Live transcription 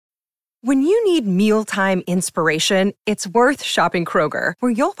When you need mealtime inspiration, it's worth shopping Kroger,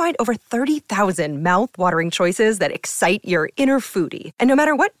 where you'll find over 30,000 mouth-watering choices that excite your inner foodie. And no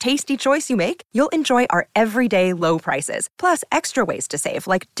matter what tasty choice you make, you'll enjoy our everyday low prices, plus extra ways to save,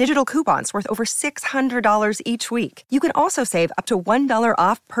 like digital coupons worth over $600 each week. You can also save up to $1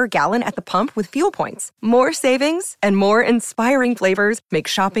 off per gallon at the pump with fuel points. More savings and more inspiring flavors make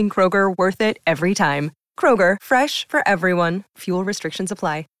shopping Kroger worth it every time. Kroger, fresh for everyone. Fuel restrictions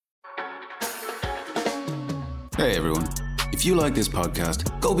apply. Hey everyone, if you like this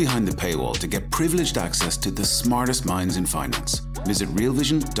podcast, go behind the paywall to get privileged access to the smartest minds in finance. Visit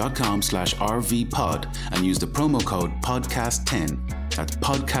realvision.com/rvpod and use the promo code podcast10. That's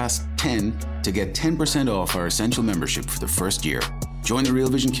podcast10 to get 10% off our essential membership for the first year. Join the Real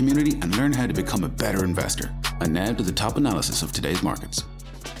Vision community and learn how to become a better investor. And now to the top analysis of today's markets.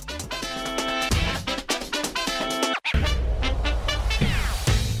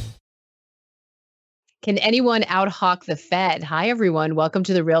 Can anyone out-hawk the Fed? Hi, everyone. Welcome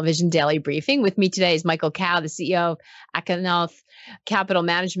to the Real Vision Daily Briefing. With me today is Michael Kao, the CEO of Akanauth Capital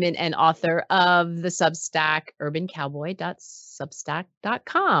Management and author of the Substack,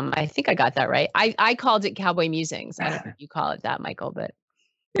 urbancowboy.substack.com. I think I got that right. I called it Cowboy Musings. I don't know if you call it that, Michael, but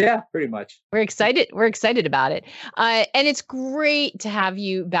yeah, pretty much. We're excited. We're excited about it. And it's great to have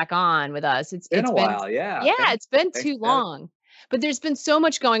you back on with us. It's been a while. Yeah. Yeah, it's been too long. But there's been so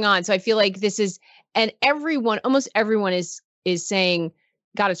much going on. So I feel like this is, and almost everyone is saying,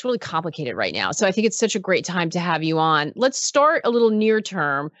 God, it's really complicated right now. So I think it's such a great time to have you on. Let's start a little near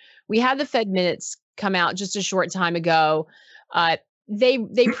term. We had the Fed minutes come out just a short time ago. They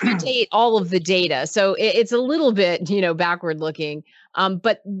predate all of the data. So it's a little bit, backward looking.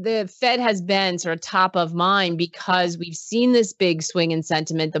 But the Fed has been sort of top of mind because we've seen this big swing in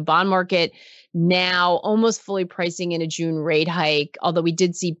sentiment. The bond market now almost fully pricing in a June rate hike, although we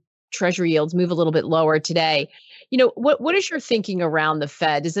did see Treasury yields move a little bit lower today. What is your thinking around the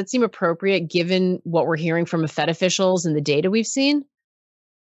Fed? Does that seem appropriate given what we're hearing from Fed officials and the data we've seen?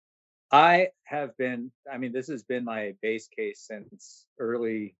 This has been my base case since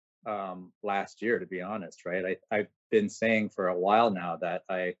early last year, to be honest, right? I've been saying for a while now that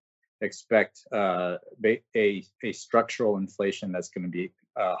I expect a structural inflation that's going to be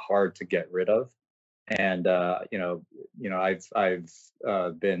hard to get rid of. And I've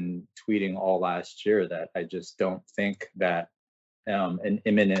been tweeting all last year that I just don't think that an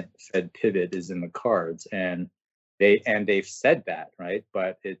imminent Fed pivot is in the cards, and they've said that, right?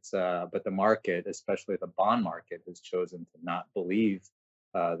 But but the market, especially the bond market, has chosen to not believe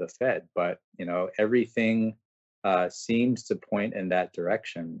the Fed. But everything seems to point in that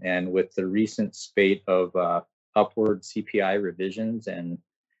direction, and with the recent spate of upward CPI revisions and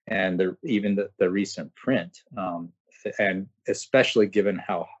even the recent print, and especially given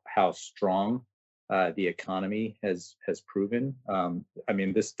how strong the economy has proven,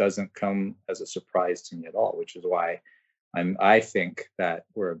 this doesn't come as a surprise to me at all, which is why I think that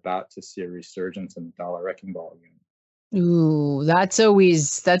we're about to see a resurgence in the dollar wrecking ball again. Ooh, that's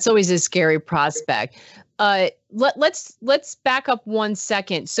always a scary prospect. Let's back up 1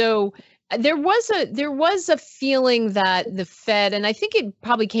 second. So there was a feeling that the Fed, and I think it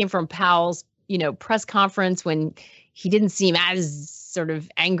probably came from Powell's, press conference when he didn't seem as sort of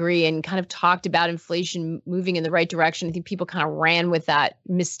angry and kind of talked about inflation moving in the right direction. I think people kind of ran with that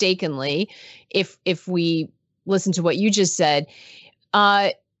mistakenly. If we listen to what you just said,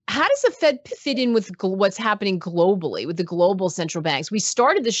 how does the Fed fit in with what's happening globally with the global central banks? We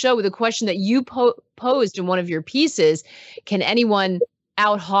started the show with a question that you posed in one of your pieces. Can anyone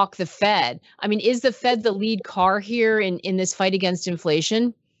out-hawk the Fed? Is the Fed the lead car here in this fight against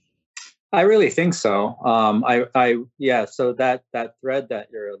inflation? I really think so. So that thread that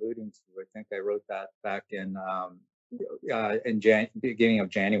you're alluding to, I think I wrote that back in beginning of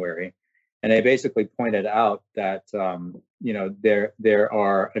January, and I basically pointed out that there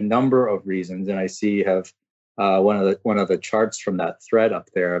are a number of reasons, and I see you have one of the charts from that thread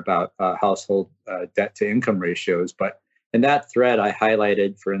up there about household debt to income ratios. But in that thread, I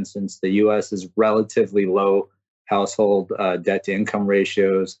highlighted, for instance, the U.S.'s relatively low household debt to income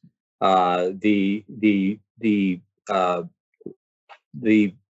ratios. The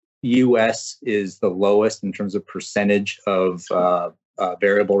U.S. is the lowest in terms of percentage of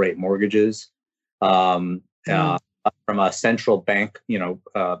variable rate mortgages. From a central bank,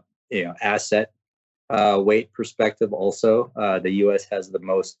 asset weight perspective, also the U.S. has the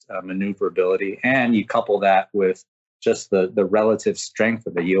most maneuverability, and you couple that with just the relative strength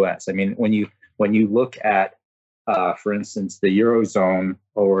of the U.S. When you look at for instance, the Eurozone,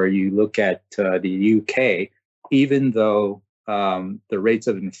 or you look at the UK, even though the rates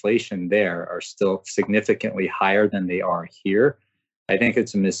of inflation there are still significantly higher than they are here. I think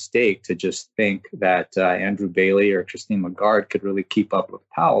it's a mistake to just think that Andrew Bailey or Christine Lagarde could really keep up with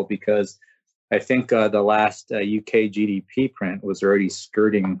Powell, because I think the last UK GDP print was already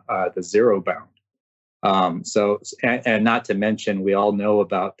skirting the zero bound. And not to mention, we all know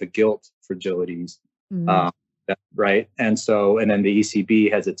about the gilt fragilities, right? And then the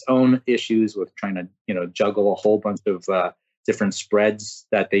ECB has its own issues with trying to, juggle a whole bunch of different spreads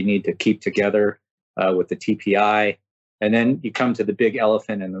that they need to keep together with the TPI. And then you come to the big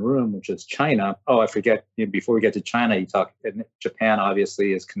elephant in the room, which is China. Oh, I forget, before we get to China, Japan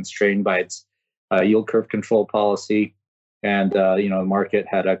obviously is constrained by its yield curve control policy. And, the market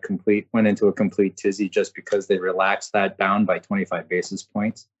went into a complete tizzy just because they relaxed that bound by 25 basis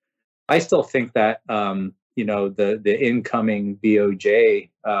points. I still think that, the incoming BOJ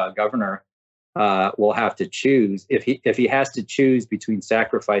governor will have to choose. If he has to choose between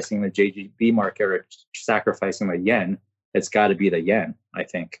sacrificing the JGB market or sacrificing the yen, it's got to be the yen, I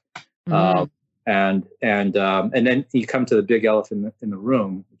think. And then you come to the big elephant in the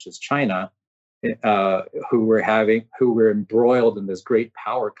room, which is China, who we're embroiled in this great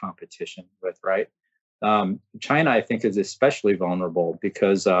power competition with, right? China, I think, is especially vulnerable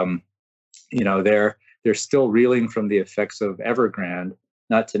because they're still reeling from the effects of Evergrande,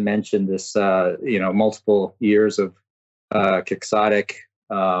 not to mention this multiple years of quixotic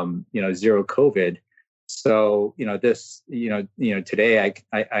zero COVID. So today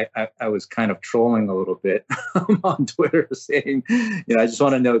I was kind of trolling a little bit on Twitter, saying, I just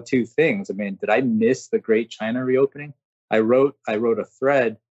want to know two things. I mean, did I miss the Great China reopening? I wrote a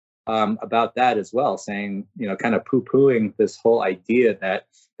thread about that as well, saying, kind of poo-pooing this whole idea that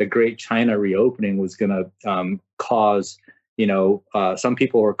the Great China reopening was going to cause, some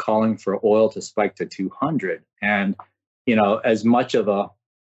people were calling for oil to spike to 200, and as much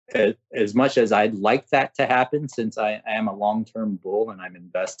as I'd like that to happen, since I am a long-term bull and I'm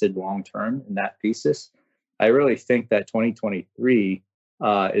invested long-term in that thesis, I really think that 2023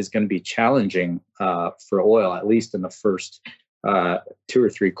 is going to be challenging for oil, at least in the first 2 or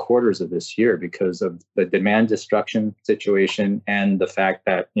 3 quarters of this year, because of the demand destruction situation and the fact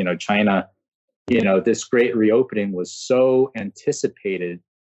that, China, this great reopening was so anticipated,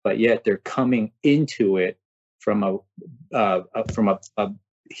 but yet they're coming into it from a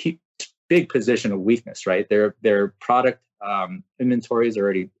big position of weakness, right? Their product inventories are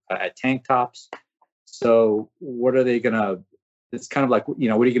already at tank tops. So what are they gonna? It's kind of like, what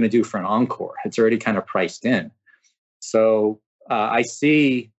are you gonna do for an encore? It's already kind of priced in. So I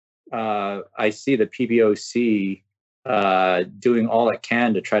see the PBOC doing all it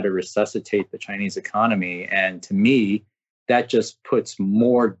can to try to resuscitate the Chinese economy, and to me, that just puts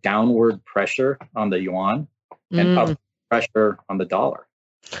more downward pressure on the yuan and upward pressure on the dollar.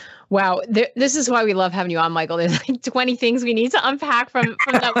 Wow. This is why we love having you on, Michael. There's like 20 things we need to unpack from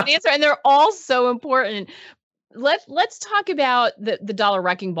that one answer, and they're all so important. Let's talk about the dollar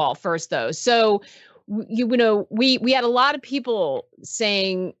wrecking ball first, though. So, we had a lot of people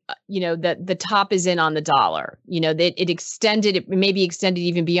saying, that the top is in on the dollar, that it maybe extended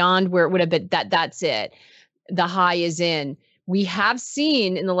even beyond where it would have been, that's it. The high is in. We have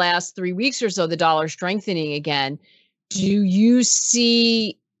seen in the last 3 weeks or so, the dollar strengthening again. Do you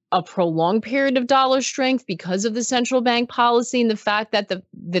see a prolonged period of dollar strength because of the central bank policy and the fact that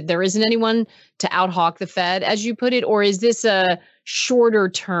that there isn't anyone to out-hawk the Fed, as you put it? Or is this a shorter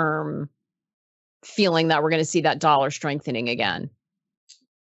term feeling that we're going to see that dollar strengthening again?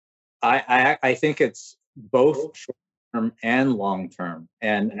 I think it's both short term and long term.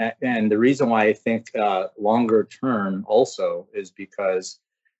 And the reason why I think longer term also is because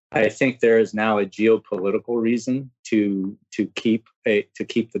I think there is now a geopolitical reason to keep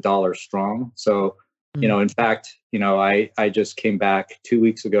the dollar strong. So, in fact, I just came back 2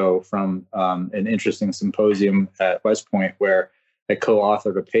 weeks ago from an interesting symposium at West Point where I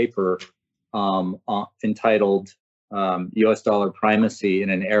co-authored a paper entitled U.S. Dollar Primacy in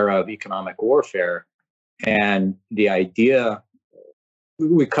an Era of Economic Warfare. And the idea,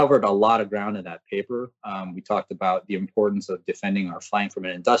 we covered a lot of ground in that paper. We talked about the importance of defending our flank from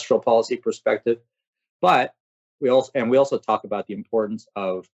an industrial policy perspective, but we also talk about the importance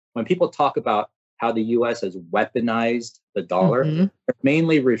of, when people talk about how the U.S. has weaponized the dollar, they're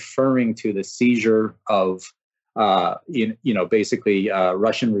mainly referring to the seizure of, basically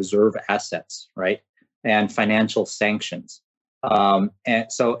Russian reserve assets, right, and financial sanctions. And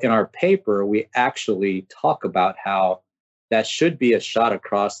so in our paper, we actually talk about how that should be a shot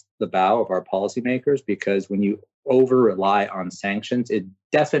across the bow of our policymakers, because when you over rely on sanctions, it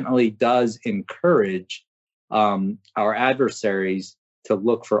definitely does encourage our adversaries to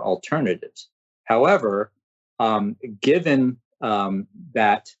look for alternatives. However, given the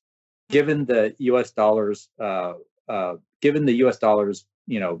U.S. dollar's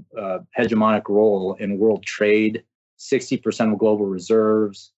hegemonic role in world trade, 60% of global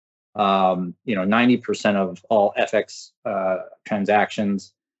reserves, 90% of all FX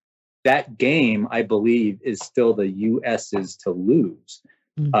transactions, that game, I believe, is still the U.S.'s to lose.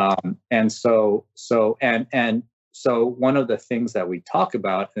 And so one of the things that we talk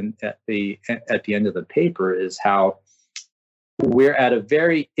about at the end of the paper is how we're at a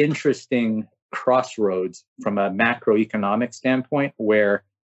very interesting crossroads from a macroeconomic standpoint, where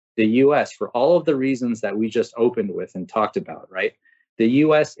the U.S., for all of the reasons that we just opened with and talked about, right? The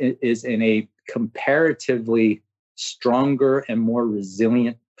U.S. is in a comparatively stronger and more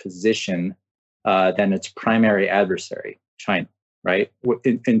resilient position than its primary adversary, China, right?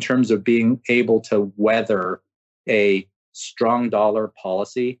 In terms of being able to weather a strong dollar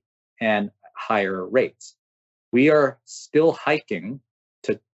policy and higher rates. We are still hiking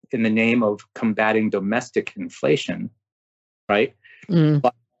in the name of combating domestic inflation, right?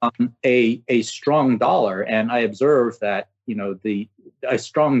 But a strong dollar, and I observe that a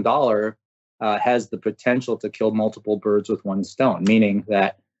strong dollar has the potential to kill multiple birds with one stone, meaning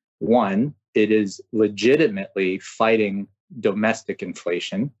that one, it is legitimately fighting domestic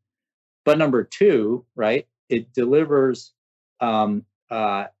inflation, but number two, right, it delivers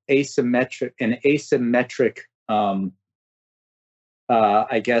asymmetric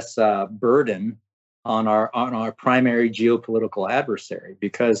burden on our primary geopolitical adversary.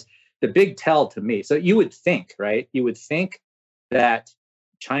 Because the big tell to me, so you would think, right? You would think that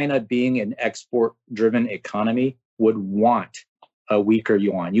China, being an export-driven economy, would want a weaker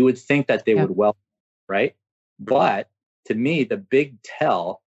yuan. You would think that they would welcome, right? But to me, the big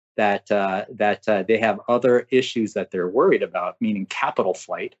tell that they have other issues that they're worried about, meaning capital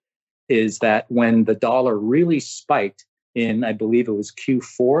flight, is that when the dollar really spiked in, I believe it was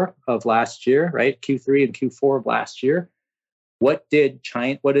Q4 of last year, right? Q3 and Q4 of last year. What did the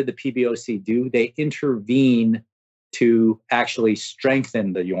PBOC do? They intervened to actually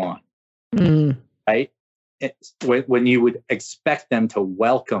strengthen the yuan, right? When you would expect them to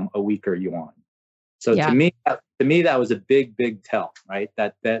welcome a weaker yuan. So to me, that was a big tell, right?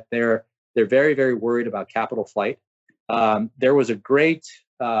 That they're very, very worried about capital flight. There was a great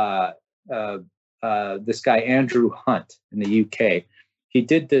this guy Andrew Hunt in the UK. He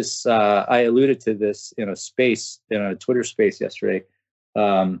did this. I alluded to this in a Twitter space yesterday.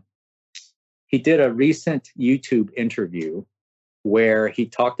 He did a recent YouTube interview where he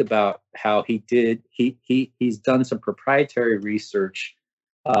talked about how he's done some proprietary research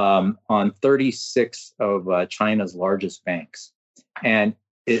on 36 of China's largest banks, and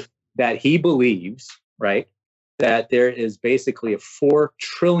that he believes, right, that there is basically a $4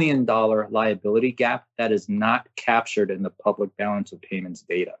 trillion liability gap that is not captured in the public balance of payments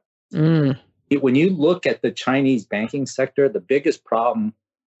data. When you look at the Chinese banking sector, the biggest problem,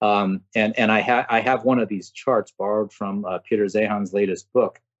 and I have one of these charts borrowed from Peter Zeihan's latest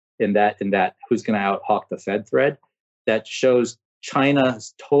book, in that Who's Going to Out-Hawk the Fed thread, that shows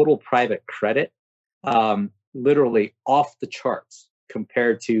China's total private credit literally off the charts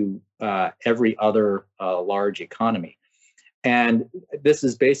compared to every other large economy. And this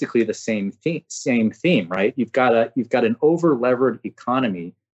is basically the same theme, right? You've got an over-levered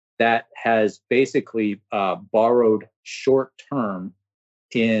economy that has basically borrowed short-term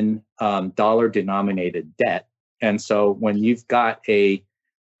in dollar-denominated debt. And so when you've got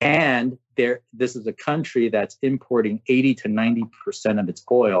this is a country that's importing 80 to 90% of its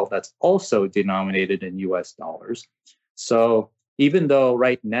oil that's also denominated in US dollars. So even though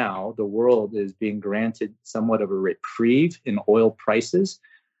right now the world is being granted somewhat of a reprieve in oil prices,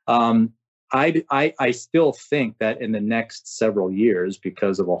 I still think that in the next several years,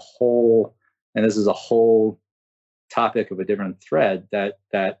 because of and this is a whole topic of a different thread,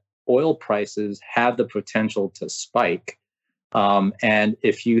 that oil prices have the potential to spike. And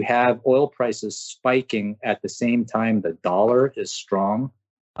if you have oil prices spiking at the same time the dollar is strong,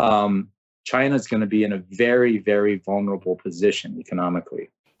 China's going to be in a very, very vulnerable position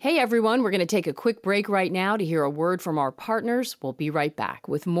economically. Hey everyone, we're going to take a quick break right now to hear a word from our partners. We'll be right back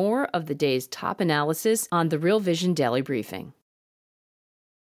with more of the day's top analysis on the Real Vision Daily Briefing.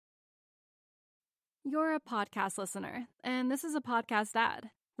 You're a podcast listener, and this is a podcast ad.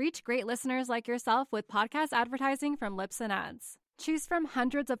 Reach great listeners like yourself with podcast advertising from Libsyn Ads. Choose from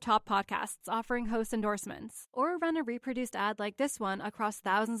hundreds of top podcasts offering host endorsements, or run a reproduced ad like this one across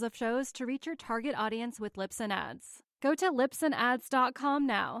thousands of shows to reach your target audience with Libsyn Ads. Go to libsynads.com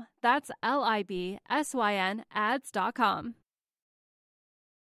now. That's LIBSYN ads.com.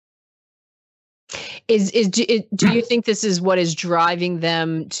 Do you think this is what is driving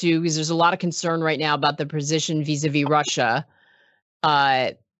them to, because there's a lot of concern right now about the position vis-a-vis Russia.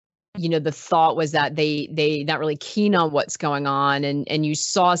 The thought was that they not really keen on what's going on, and you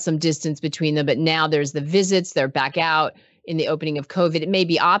saw some distance between them, but now there's the visits, they're back out in the opening of COVID. It may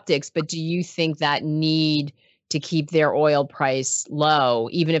be optics, but do you think that need to keep their oil price low,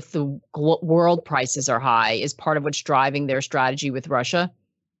 even if the world prices are high, is part of what's driving their strategy with Russia?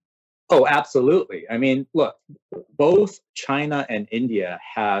 Oh, absolutely. I mean, look, both China and India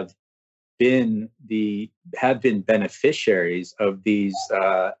have been beneficiaries of these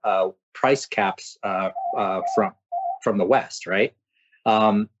price caps from the West, right?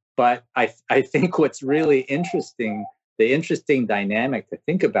 But I think what's really interesting, the interesting dynamic to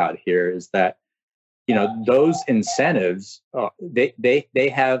think about here is that, those incentives,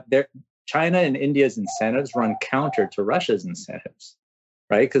 they have China and India's incentives run counter to Russia's incentives,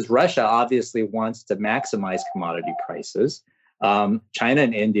 right? Because Russia obviously wants to maximize commodity prices. China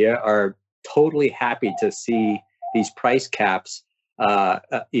and India are totally happy to see these price caps,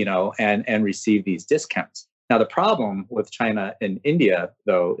 and receive these discounts. Now, the problem with China and India,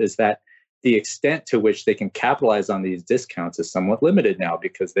 though, is that the extent to which they can capitalize on these discounts is somewhat limited now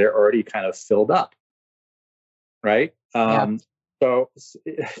because they're already kind of filled up, right? Yeah. So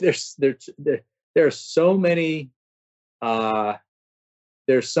there's so many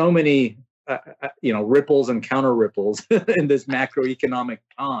ripples and counter ripples in this macroeconomic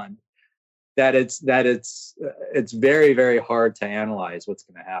pond that it's very, very hard to analyze what's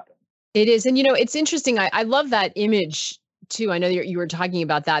going to happen. It is. And, it's interesting. I love that image too. I know you were talking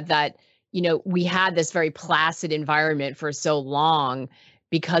about that, we had this very placid environment for so long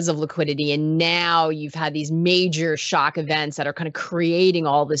because of liquidity. And now you've had these major shock events that are kind of creating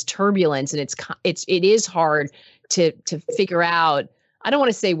all this turbulence. And it is hard to figure out, I don't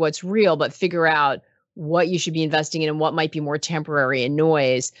want to say what's real, but figure out what you should be investing in and what might be more temporary and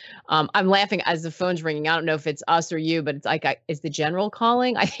noise. I'm laughing as the phone's ringing. I don't know if it's us or you, but it's like, is the general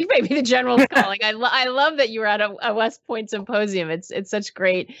calling? I think maybe the general's calling. I love that you were at a West Point symposium. It's such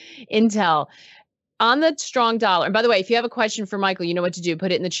great intel. On the strong dollar, and by the way, if you have a question for Michael, you know what to do.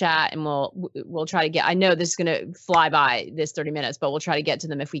 Put it in the chat, and we'll try to get. I know this is going to fly by this 30 minutes, but we'll try to get to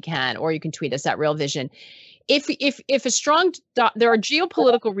them if we can. Or you can tweet us at Real Vision. If a strong, there are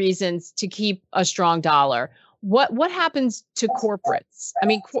geopolitical reasons to keep a strong dollar. What happens to corporates? I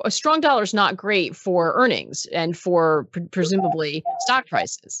mean, a strong dollar is not great for earnings and for presumably stock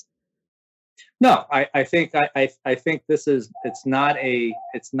prices. No, I think it's not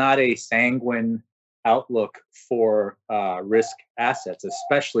a sanguine outlook for risk assets,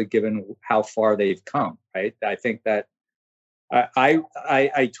 especially given how far they've come, right? I think that I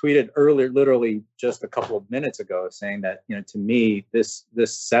tweeted earlier, literally just a couple of minutes ago, saying that, to me, this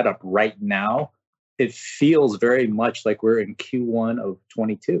setup right now, it feels very much like we're in Q1 of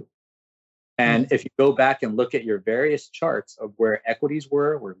 22. And if you go back and look at your various charts of where equities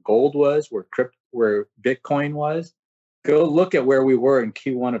were, where gold was, where Bitcoin was, go look at where we were in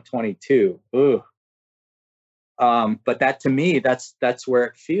Q1 of 22. Ugh. But that, to me, that's where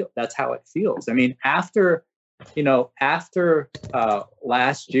it feels. That's how it feels. I mean, after late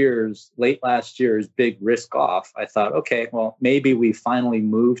last year's big risk off, I thought, okay, well, maybe we finally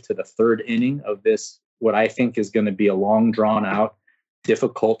moved to the third inning of this, what I think is going to be a long, drawn out,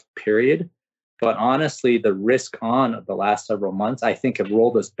 difficult period. But honestly, the risk on of the last several months, I think, have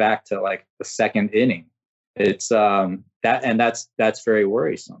rolled us back to like the second inning. It's that's very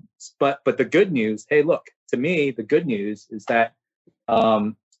worrisome. But the good news, hey, look, to me, the good news is that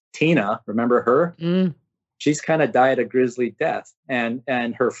Tina, remember her? She's kind of died a grisly death, and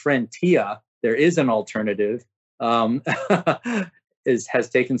her friend Tia, there is an alternative, has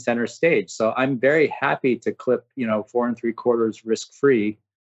taken center stage. So I'm very happy to clip 4 3/4 risk free,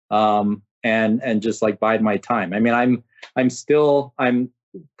 and just like bide my time. I mean, I'm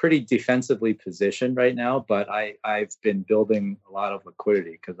pretty defensively positioned right now, but I've been building a lot of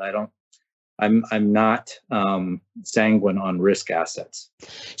liquidity because I'm not sanguine on risk assets.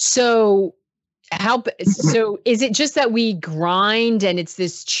 So is it just that we grind and it's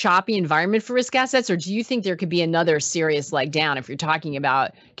this choppy environment for risk assets, or do you think there could be another serious leg down if you're talking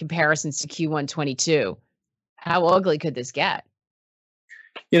about comparisons to Q1 22? How ugly could this get?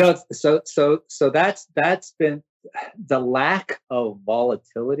 So that's been the lack of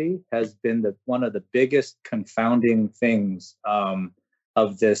volatility has been one of the biggest confounding things of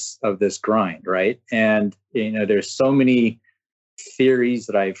this grind, right? And there's so many theories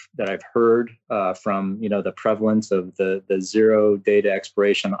that I've heard from the prevalence of the zero data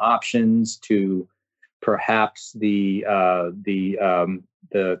expiration options to perhaps the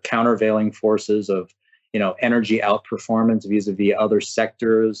countervailing forces of energy outperformance vis-a-vis other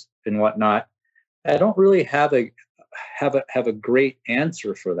sectors and whatnot. I don't really have a great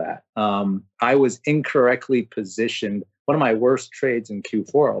answer for that. I was incorrectly positioned. One of my worst trades in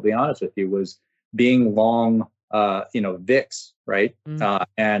Q4, I'll be honest with you, was being long VIX, right?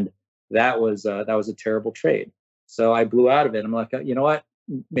 And that was a terrible trade. So I blew out of it. I'm like, you know what?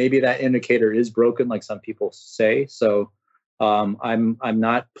 Maybe that indicator is broken, like some people say. So I'm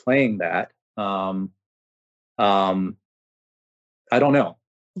not playing that. I don't know.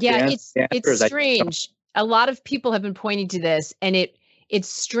 Yeah, it's strange. A lot of people have been pointing to this, and it's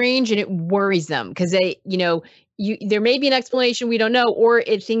strange and it worries them because there may be an explanation we don't know, or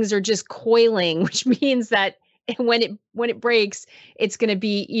things are just coiling, which means that when it breaks, it's going to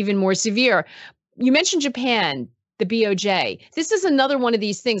be even more severe. You mentioned Japan, the BOJ. This is another one of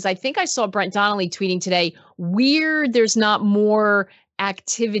these things. I think I saw Brent Donnelly tweeting today, weird there's not more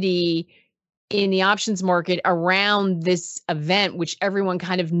activity in the options market around this event, which everyone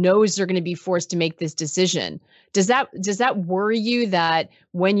kind of knows they're going to be forced to make this decision. Does that worry you that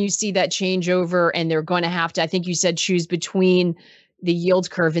when you see that changeover and they're going to have to, I think you said, choose between the yield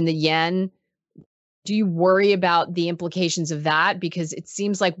curve and the yen? Do you worry about the implications of that? Because it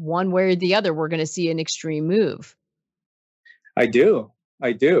seems like one way or the other, we're going to see an extreme move. I do.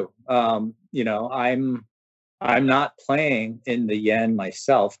 I'm not playing in the yen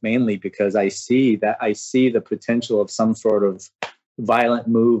myself, mainly because I see the potential of some sort of violent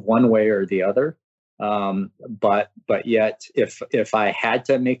move one way or the other. But yet, if I had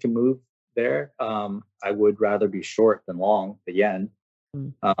to make a move there, I would rather be short than long the yen.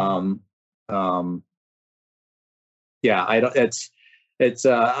 Yeah, I don't. It's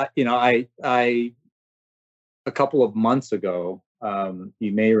a couple of months ago.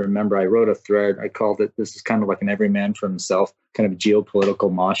 You may remember I wrote a thread. I called it, this is kind of like an every man for himself kind of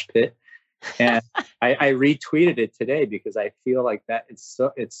geopolitical mosh pit. And I retweeted it today because I feel like that it's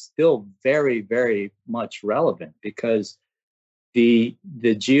still very, very much relevant because the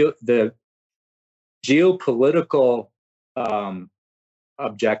geopolitical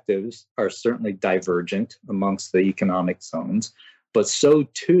objectives are certainly divergent amongst the economic zones, but so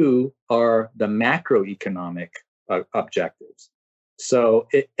too are the macroeconomic objectives. So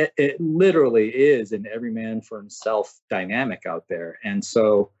it literally is an every man for himself dynamic out there. And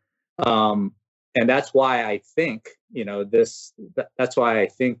so, and that's why I think, this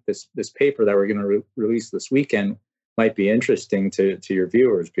paper that we're going to release this weekend might be interesting to your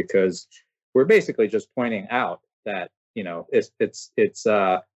viewers, because we're basically just pointing out that, it's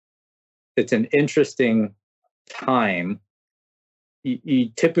an interesting time.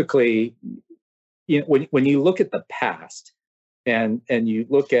 You typically, when you look at the past, and you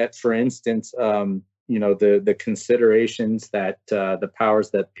look at, for instance, the considerations that the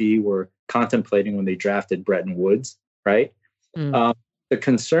powers that be were contemplating when they drafted Bretton Woods, right? The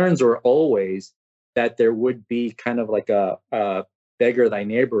concerns were always that there would be kind of like a beggar thy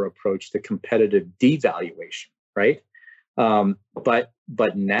neighbor approach to competitive devaluation, right? But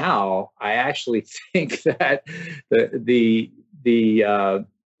now I actually think that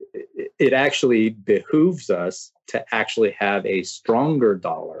it actually behooves us to actually have a stronger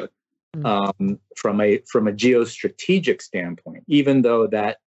dollar from a geostrategic standpoint, even though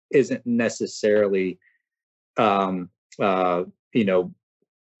that isn't necessarily good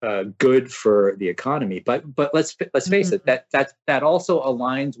for the economy. But let's face it, that also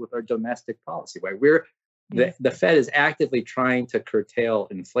aligns with our domestic policy, right? The Fed is actively trying to curtail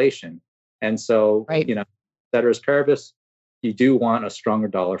inflation, and so ceteris paribus, you do want a stronger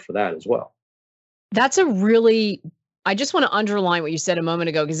dollar for that as well. I just want to underline what you said a moment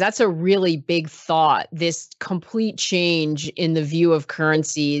ago, because that's a really big thought, this complete change in the view of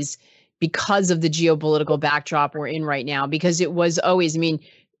currencies because of the geopolitical backdrop we're in right now. Because it was always,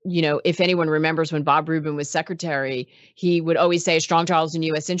 if anyone remembers when Bob Rubin was secretary, he would always say a strong dollar is in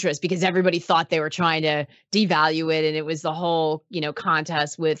U.S. interest, because everybody thought they were trying to devalue it. And it was the whole,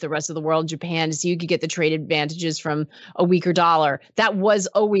 contest with the rest of the world, Japan, so you could get the trade advantages from a weaker dollar. That was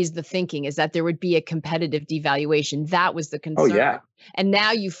always the thinking, is that there would be a competitive devaluation. That was the concern. Oh, yeah. And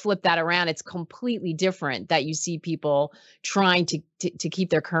now you flip that around. It's completely different, that you see people trying to keep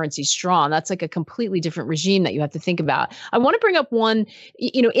their currency strong. That's like a completely different regime that you have to think about. I want to bring up one,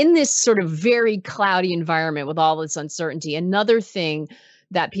 in this sort of very cloudy environment with all this uncertainty, another thing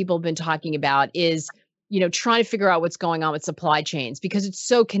that people have been talking about is, trying to figure out what's going on with supply chains because it's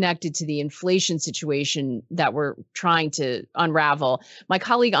so connected to the inflation situation that we're trying to unravel. My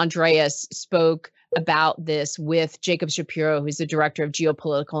colleague Andreas spoke about this with Jacob Shapiro, who's the director of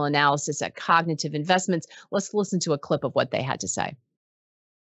geopolitical analysis at Cognitive Investments. Let's listen to a clip of what they had to say.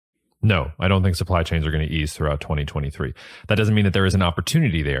 No, I don't think supply chains are going to ease throughout 2023. That doesn't mean that there is an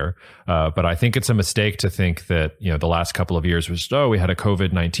opportunity there, but I think it's a mistake to think that the last couple of years was we had a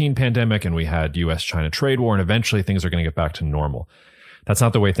COVID-19 pandemic and we had U.S.-China trade war, and eventually things are going to get back to normal. That's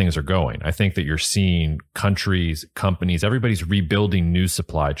not the way things are going. I think that you're seeing countries, companies, everybody's rebuilding new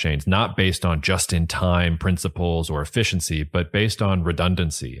supply chains, not based on just-in-time principles or efficiency, but based on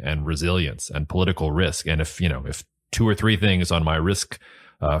redundancy and resilience and political risk. And if two or three things on my risk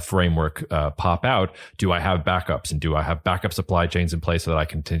framework pop out, do I have backups, and do I have backup supply chains in place so that I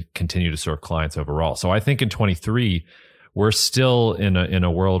can continue to serve clients overall? So I think in 23, we're still in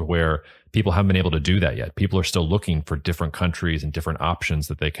a world where people haven't been able to do that yet. People are still looking for different countries and different options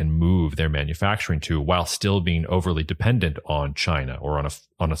that they can move their manufacturing to while still being overly dependent on China or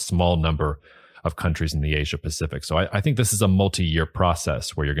on a small number of countries in the Asia Pacific. So I think this is a multi-year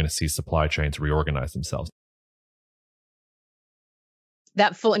process where you're going to see supply chains reorganize themselves.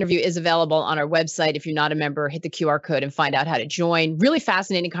 That full interview is available on our website. If you're not a member, hit the QR code and find out how to join. Really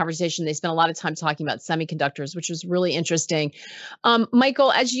fascinating conversation. They spent a lot of time talking about semiconductors, which was really interesting.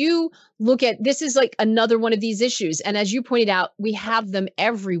 Michael, as you look at, this is like another one of these issues. And as you pointed out, we have them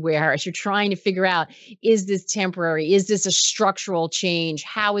everywhere as you're trying to figure out, is this temporary? Is this a structural change?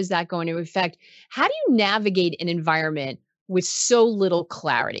 How is that going to affect? How do you navigate an environment with so little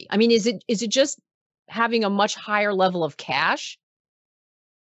clarity? I mean, is it just having a much higher level of cash?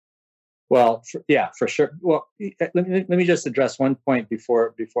 Well, for sure. Well, let me just address one point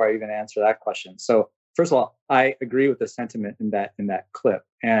before I even answer that question. So first of all, I agree with the sentiment in that clip,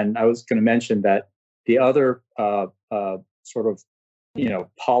 and I was going to mention that the other sort of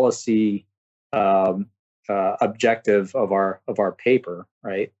policy objective of our paper,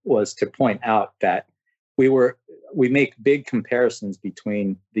 right, was to point out that we make big comparisons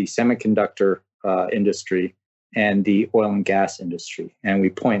between the semiconductor industry and the oil and gas industry, and we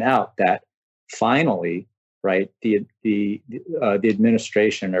point out that finally, right, the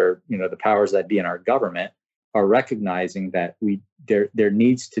administration, or the powers that be in our government, are recognizing that there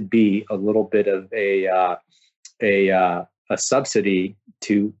needs to be a little bit of a subsidy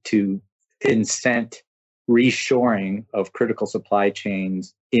to incent reshoring of critical supply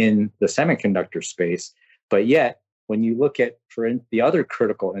chains in the semiconductor space. But yet, when you look at the other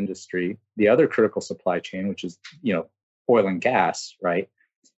critical industry, the other critical supply chain, which is oil and gas, right?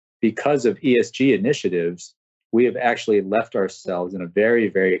 Because of ESG initiatives, we have actually left ourselves in a very,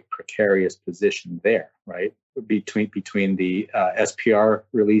 very precarious position there, right? Between the SPR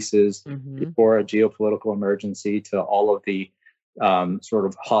releases, before a geopolitical emergency, to all of the sort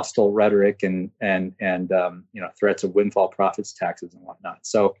of hostile rhetoric and threats of windfall profits taxes and whatnot.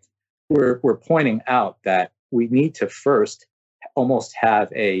 So we're pointing out that we need to first almost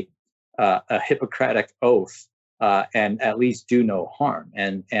have a Hippocratic oath and at least do no harm.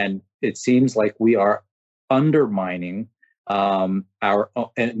 And it seems like we are undermining an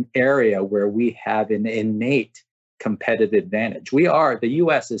area where we have an innate competitive advantage. The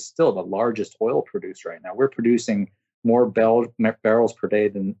U.S. is still the largest oil producer right now. We're producing more barrels per day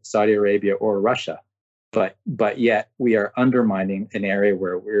than Saudi Arabia or Russia, but yet we are undermining an area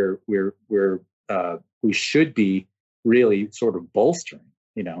where we should be really sort of bolstering,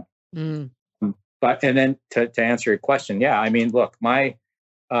 But and then to answer your question, yeah, I mean, look, my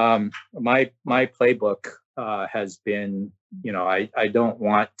playbook has been, I don't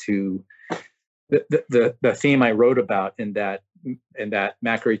want to. The theme I wrote about in that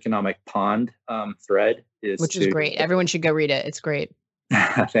macroeconomic pond thread is great. Everyone should go read it. It's great.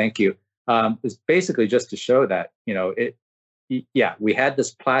 Thank you. It's basically just to show that we had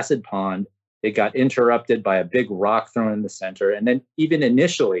this placid pond. It got interrupted by a big rock thrown in the center, and then even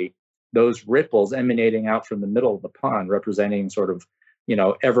initially, those ripples emanating out from the middle of the pond, representing sort of,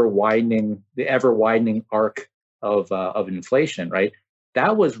 the ever widening arc of inflation, right?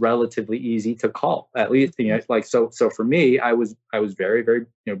 That was relatively easy to call. At least, so for me, I was very, very,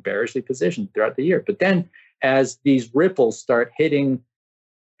 bearishly positioned throughout the year. But then, as these ripples start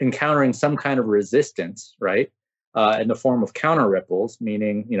encountering some kind of resistance, right, in the form of counter ripples,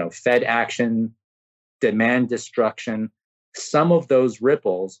 meaning Fed action, demand destruction. Some of those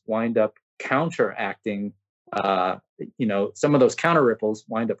ripples wind up counteracting, some of those counter ripples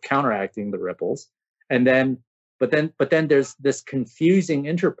wind up counteracting the ripples. And then, but then there's this confusing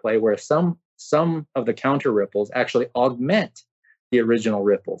interplay where some of the counter ripples actually augment the original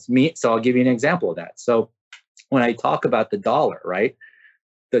ripples. So I'll give you an example of that. So when I talk about the dollar, right?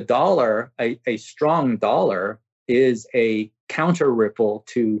 The dollar, a strong dollar is a counter ripple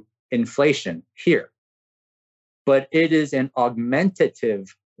to inflation here. But it is an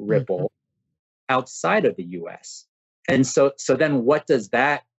augmentative ripple outside of the US. And so then what does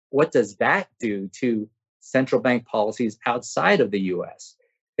that do to central bank policies outside of the US?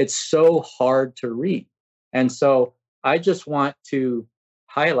 It's so hard to read. And so I just want to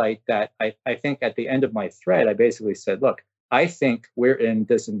highlight that I think at the end of my thread, I basically said, look, I think we're in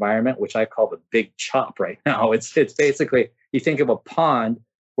this environment, which I call the big chop right now. It's basically, you think of a pond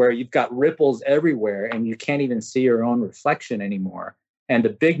where you've got ripples everywhere and you can't even see your own reflection anymore. And the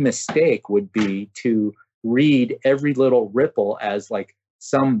big mistake would be to read every little ripple as like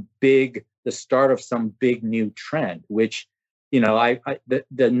the start of some big new trend, which,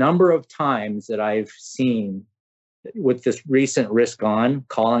 the number of times that I've seen with this recent risk on,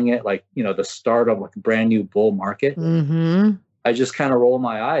 calling it like, the start of like a brand new bull market, I just kind of roll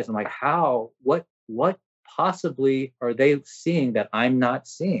my eyes. I'm like, what possibly are they seeing that I'm not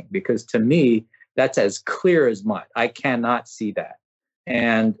seeing? Because to me, that's as clear as mud. I cannot see that.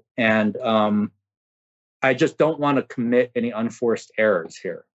 And I just don't want to commit any unforced errors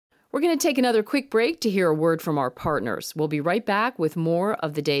here. We're going to take another quick break to hear a word from our partners. We'll be right back with more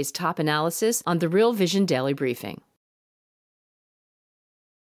of the day's top analysis on the Real Vision Daily Briefing.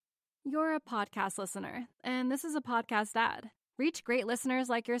 You're a podcast listener, and this is a podcast ad. Reach great listeners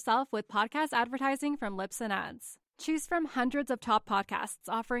like yourself with podcast advertising from Libsyn Ads. Choose from hundreds of top podcasts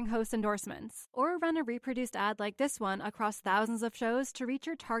offering host endorsements, or run a reproduced ad like this one across thousands of shows to reach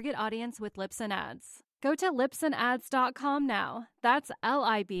your target audience with Libsyn Ads. Go to libsynads.com now. That's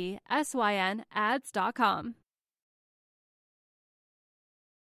LIBSYN ads.com.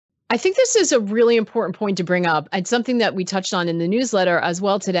 I think this is a really important point to bring up. It's something that we touched on in the newsletter as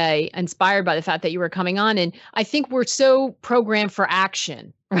well today, inspired by the fact that you were coming on. And I think we're so programmed for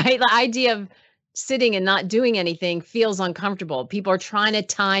action, right? The idea of sitting and not doing anything feels uncomfortable. People are trying to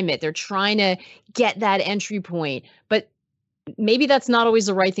time it. They're trying to get that entry point, but maybe that's not always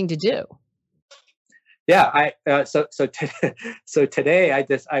the right thing to do. Yeah, so today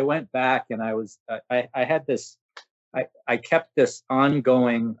I went back and I had this. I kept this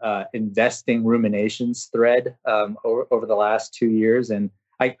ongoing investing ruminations thread over the last 2 years, and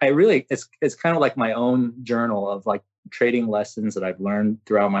I really it's kind of like my own journal of like trading lessons that I've learned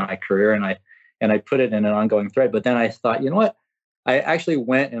throughout my career, and I put it in an ongoing thread. But then I thought, you know what? I actually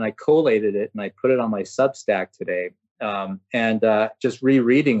went and I collated it and I put it on my Substack today, and just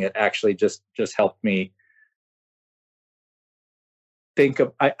rereading it actually just helped me think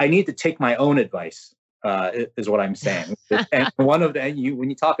of. I need to take my own advice. Is what I'm saying. And one of when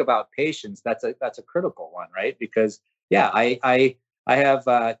you talk about patience, that's a critical one, right? Because I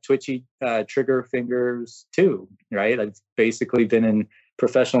have twitchy trigger fingers too, right? I've basically been in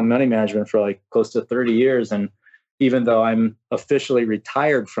professional money management for like close to 30 years, and even though I'm officially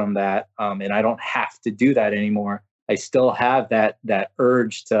retired from that, and I don't have to do that anymore, I still have that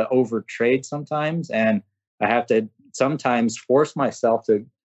urge to overtrade sometimes, and I have to sometimes force myself to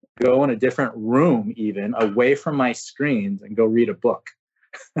go in a different room, even away from my screens, and go read a book.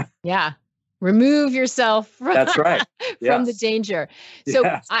 Yeah. Remove yourself from, That's right. from the danger. So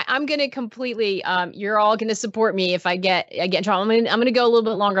Yes. I'm going to completely, you're all going to support me if I get in trouble. I'm going to go a little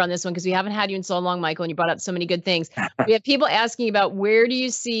bit longer on this one because we haven't had you in so long, Michael, and you brought up so many good things. We have people asking about where do you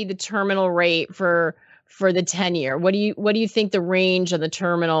see the terminal rate for the 10-year? What do you think the range of the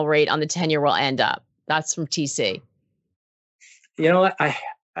terminal rate on the 10-year will end up? That's from TC. You know what?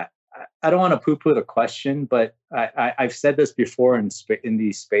 I don't want to poo-poo the question, but I've said this before in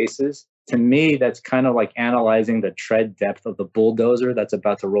these spaces. To me, that's kind of like analyzing the tread depth of the bulldozer that's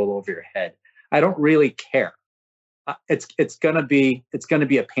about to roll over your head. I don't really care. It's gonna be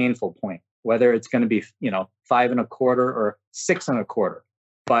a painful point, whether it's going to be 5.25 or 6.25.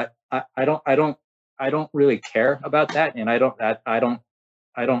 But I don't really care about that, and I don't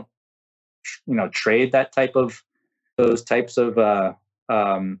trade that type of those types of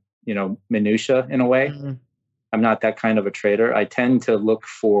minutia in a way. Mm-hmm. I'm not that kind of a trader. I tend to look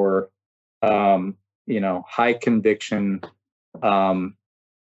for high conviction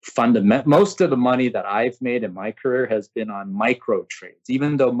fundamental. Most of the money that I've made in my career has been on micro trades,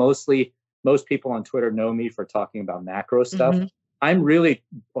 even though most people on Twitter know me for talking about macro stuff. Mm-hmm. I'm really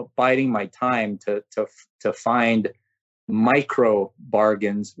biding my time to find micro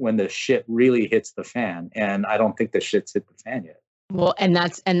bargains when the shit really hits the fan, and I don't think the shit's hit the fan yet. Well, and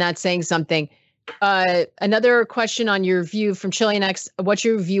that's saying something. Another question on your view from Chilean X. What's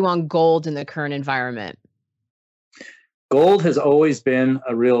your view on gold in the current environment? Gold has always been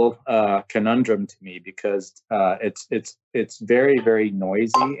a real conundrum to me because it's very, very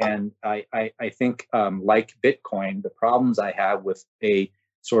noisy, and I think like Bitcoin, the problems I have with a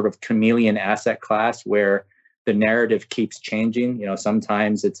sort of chameleon asset class where the narrative keeps changing.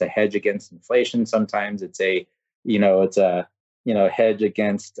 Sometimes it's a hedge against inflation, sometimes it's a hedge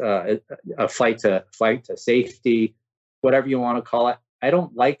against a flight to safety, whatever you want to call it. I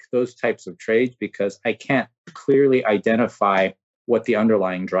don't like those types of trades because I can't clearly identify what the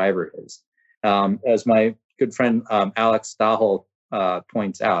underlying driver is. As my good friend Alex Stahel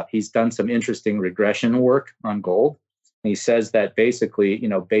points out, he's done some interesting regression work on gold. And he says that basically,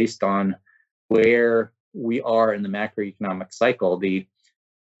 based on where we are in the macroeconomic cycle, the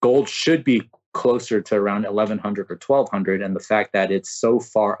gold should be closer to around 1100 or 1200, and the fact that it's so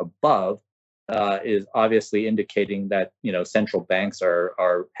far above is obviously indicating that central banks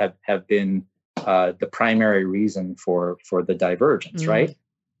have been the primary reason for the divergence, right?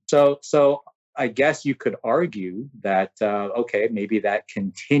 So I guess you could argue that okay, maybe that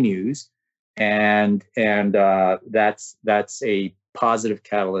continues, and that's a positive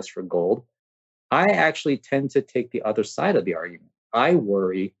catalyst for gold. I actually tend to take the other side of the argument. I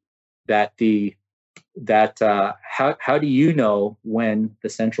worry that how do you know when the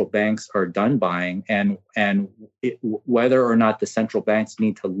central banks are done buying and whether or not the central banks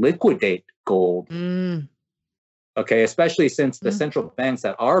need to liquidate gold? Okay, especially since the central banks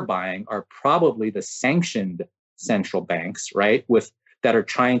that are buying are probably the sanctioned central banks, right? That are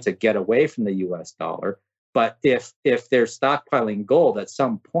trying to get away from the U.S. dollar. But if they're stockpiling gold, at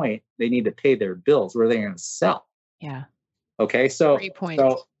some point they need to pay their bills. Where are they going to sell? Yeah. Okay. So great point.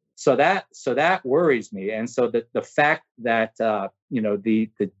 So that worries me. And so the fact that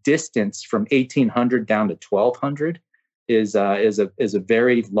the distance from 1800 down to 1200 is a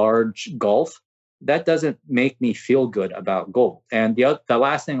very large gulf. That doesn't make me feel good about gold. And the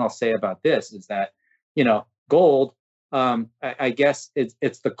last thing I'll say about this is that gold, I guess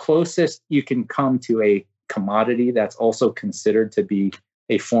it's the closest you can come to a commodity that's also considered to be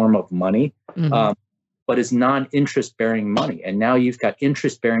a form of money. But is non-interest bearing money. And now you've got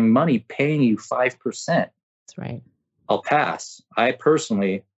interest bearing money paying you 5%. That's right. I'll pass. I'm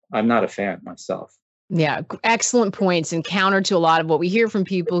not a fan myself. Yeah, excellent points, and counter to a lot of what we hear from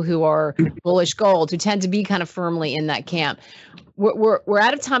people who are bullish gold, who tend to be kind of firmly in that camp. We're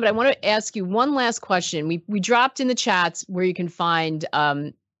out of time, but I want to ask you one last question. We dropped in the chats where you can find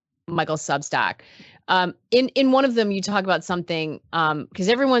Michael's Substack. In one of them, you talk about something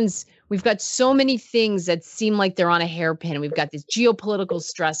because we've got so many things that seem like they're on a hairpin. We've got these geopolitical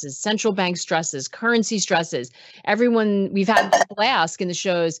stresses, central bank stresses, currency stresses. We've had people ask in the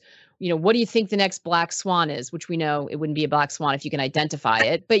shows, what do you think the next black swan is? Which we know it wouldn't be a black swan if you can identify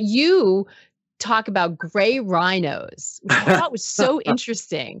it. But you talk about gray rhinos, which I thought was so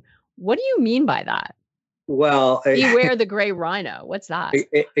interesting. What do you mean by that? Well, beware the gray rhino. What's that?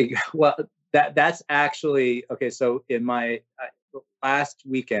 Well, that's actually okay. So in my last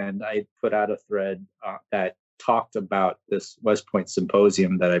weekend, I put out a thread that talked about this West Point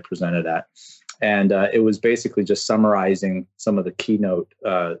symposium that I presented at. And it was basically just summarizing some of the keynote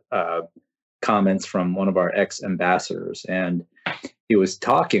comments from one of our ex-ambassadors. And he was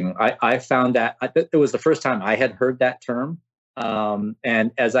talking, I found that it was the first time I had heard that term.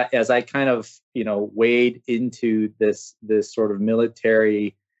 And as I kind of, wade into this sort of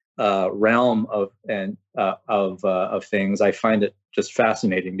military realm of things, I find it just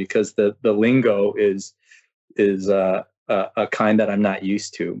fascinating because the lingo is a kind that I'm not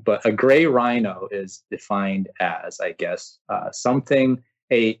used to. But a gray rhino is defined as, I guess, something,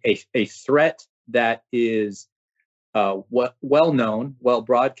 a threat that is well known, well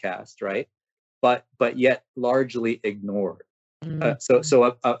broadcast, right? But yet largely ignored.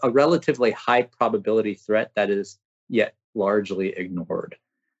 So a relatively high probability threat that is yet largely ignored.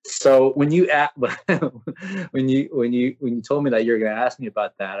 So when you when you told me that you're going to ask me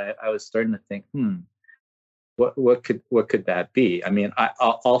about that, I was starting to think, what could that be? I mean,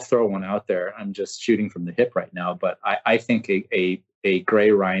 I'll throw one out there. I'm just shooting from the hip right now, but I think a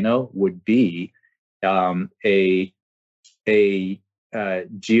gray rhino would be a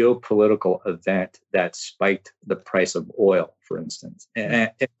geopolitical event that spiked the price of oil, for instance,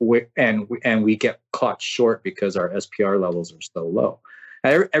 and we get caught short because our SPR levels are so low.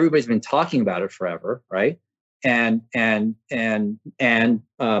 Everybody's been talking about it forever, right? And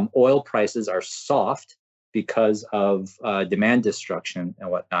oil prices are soft because of demand destruction and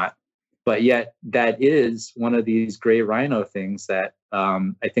whatnot. But yet that is one of these gray rhino things that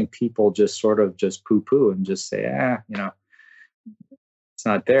I think people just sort of just poo-poo and just say, It's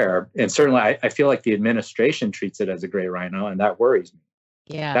not there. And certainly I feel like the administration treats it as a gray rhino, and that worries me.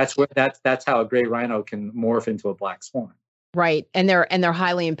 Yeah. That's how a gray rhino can morph into a black swan. Right. And they're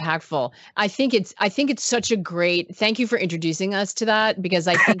highly impactful. I think it's such a great, thank you for introducing us to that, because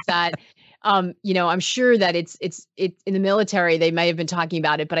I think that I'm sure that it's in the military, they may have been talking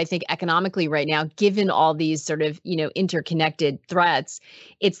about it, but I think economically right now, given all these sort of, interconnected threats,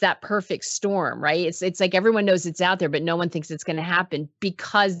 it's that perfect storm, right? It's like everyone knows it's out there, but no one thinks it's going to happen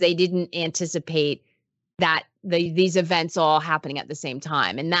because they didn't anticipate that these events all happening at the same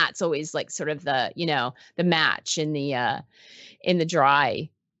time. And that's always like sort of the match in the dry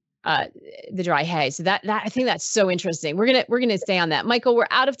hay. So that I think that's so interesting. We're gonna stay on that. Michael, we're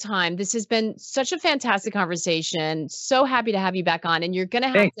out of time. This has been such a fantastic conversation. So happy to have you back on. And we're gonna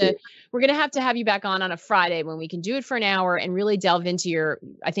have to have you back on a Friday when we can do it for an hour and really delve into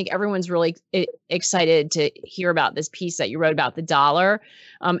I think everyone's really excited to hear about this piece that you wrote about the dollar.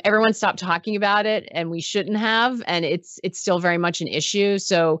 Everyone stopped talking about it, and we shouldn't have. And it's still very much an issue.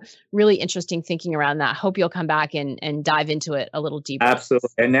 So really interesting thinking around that. Hope you'll come back and dive into it a little deeper. Absolutely.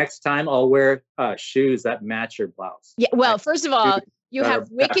 And next time I'll wear shoes that match your blouse. Yeah. Well, first of all, you have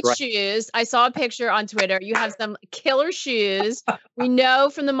wicked shoes. I saw a picture on Twitter. You have some killer shoes. We know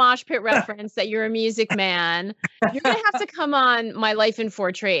from the Mosh Pit reference that you're a music man. You're going to have to come on My Life in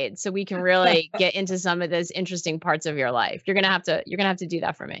Four Trades so we can really get into some of those interesting parts of your life. You're going to have to do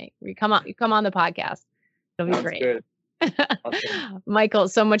that for me. You come on the podcast. It'll be great. Good. Awesome. Michael,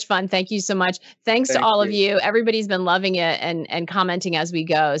 so much fun. Thank you so much. Thanks to all of you. Everybody's been loving it and commenting as we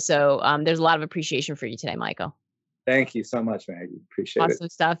go. So there's a lot of appreciation for you today, Michael. Thank you so much, Maggie. Appreciate it. Awesome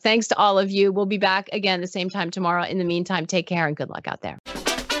stuff. Thanks to all of you. We'll be back again the same time tomorrow. In the meantime, take care and good luck out there.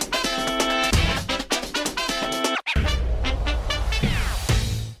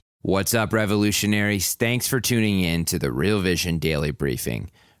 What's up, revolutionaries? Thanks for tuning in to the Real Vision Daily Briefing.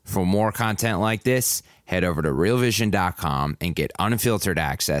 For more content like this, head over to realvision.com and get unfiltered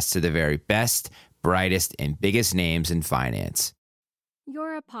access to the very best, brightest, and biggest names in finance.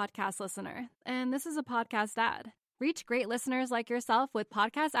 You're a podcast listener, and this is a podcast ad. Reach great listeners like yourself with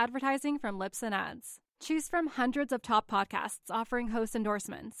podcast advertising from Libsyn Ads. Choose from hundreds of top podcasts offering host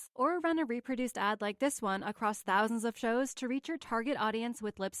endorsements, or run a reproduced ad like this one across thousands of shows to reach your target audience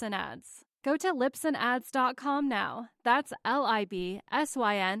with Libsyn Ads. Go to libsynads.com now. That's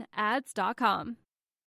LIBSYN ads.com.